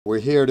We're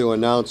here to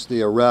announce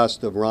the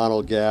arrest of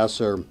Ronald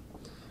Gasser,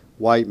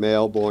 white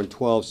male, born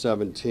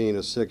 12/17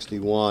 of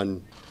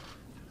 61,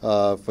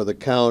 for the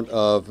count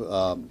of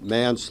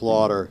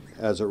manslaughter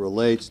as it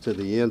relates to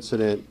the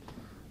incident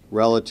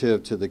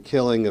relative to the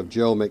killing of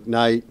Joe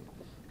McKnight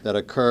that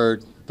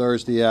occurred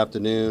Thursday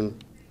afternoon.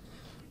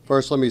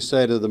 First, let me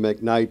say to the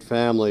McKnight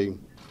family,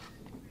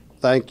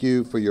 thank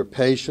you for your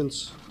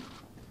patience,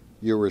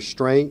 your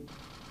restraint,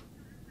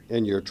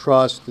 and your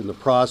trust in the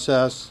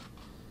process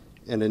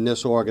and in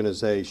this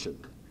organization.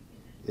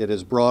 It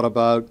has brought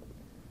about,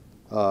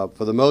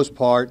 for the most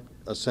part,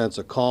 a sense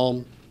of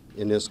calm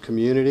in this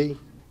community.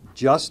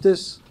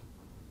 Justice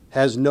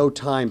has no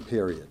time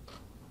period.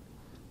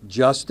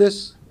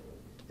 Justice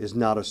is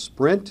not a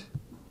sprint,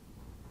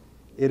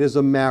 it is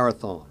a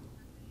marathon.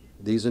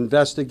 These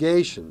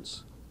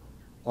investigations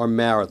are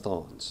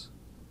marathons.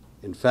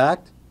 In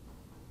fact,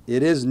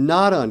 it is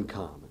not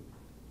uncommon,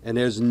 and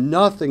there's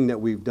nothing that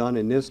we've done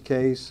in this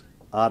case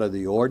out of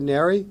the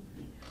ordinary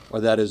or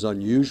that is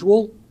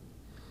unusual,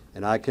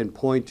 and I can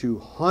point to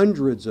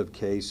hundreds of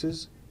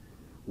cases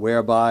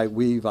whereby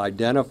we've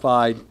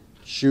identified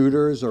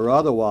shooters or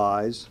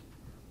otherwise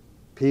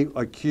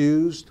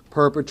accused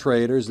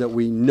perpetrators that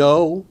we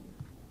know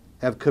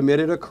have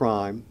committed a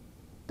crime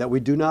that we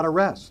do not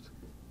arrest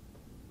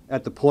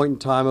at the point in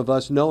time of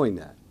us knowing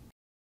that.